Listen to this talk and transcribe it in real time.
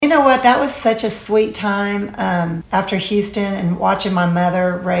know what? That was such a sweet time after Houston and watching my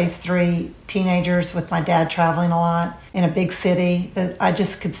mother raise 3 teenagers with my dad traveling a lot in a big city. That I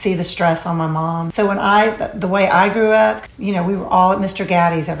just could see the stress on my mom. So the way I grew up, we were all at Mr.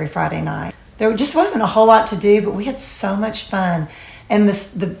 Gaddy's every Friday night. There just wasn't a whole lot to do, but we had so much fun. And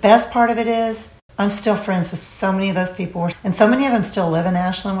the best part of it is I'm still friends with so many of those people. And so many of them still live in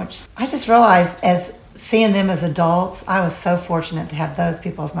Ashland, which I just realized as seeing them as adults, I was so fortunate to have those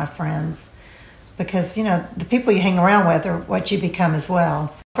people as my friends. Because, the people you hang around with are what you become as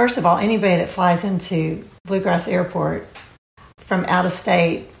well. First of all, anybody that flies into Bluegrass Airport from out of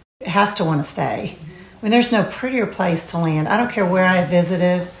state has to want to stay. I mean, there's no prettier place to land. I don't care where I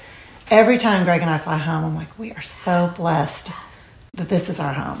visited. Every time Greg and I fly home, I'm like, we are so blessed that this is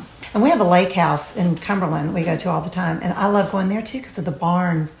our home. And we have a lake house in Cumberland we go to all the time. And I love going there, too, because of the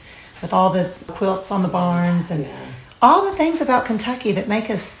barns with all the quilts on the barns and all the things about Kentucky that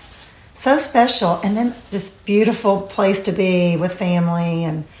make us so special. And then this beautiful place to be with family.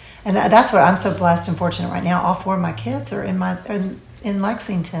 And that's what I'm so blessed and fortunate right now. All 4 of my kids are in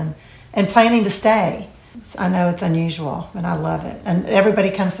Lexington and planning to stay. I know it's unusual, but I love it. And everybody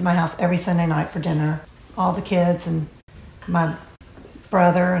comes to my house every Sunday night for dinner. All the kids and my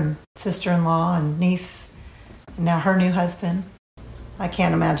brother and sister-in-law and niece, and now her new husband. I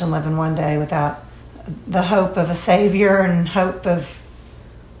can't imagine living one day without the hope of a Savior and hope of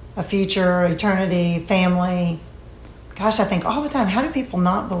a future, eternity, family. Gosh, I think all the time, how do people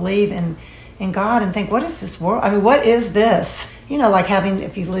not believe in God and think, what is this world? I mean, what is this? Like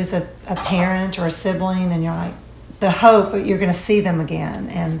if you lose a parent or a sibling and you're like, the hope that you're going to see them again.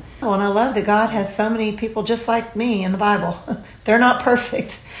 And I love that God has so many people just like me in the Bible. They're not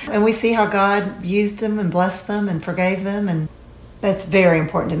perfect. And we see how God used them and blessed them and forgave them. And that's very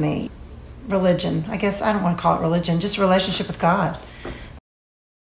important to me. Religion. I guess I don't want to call it religion, just a relationship with God.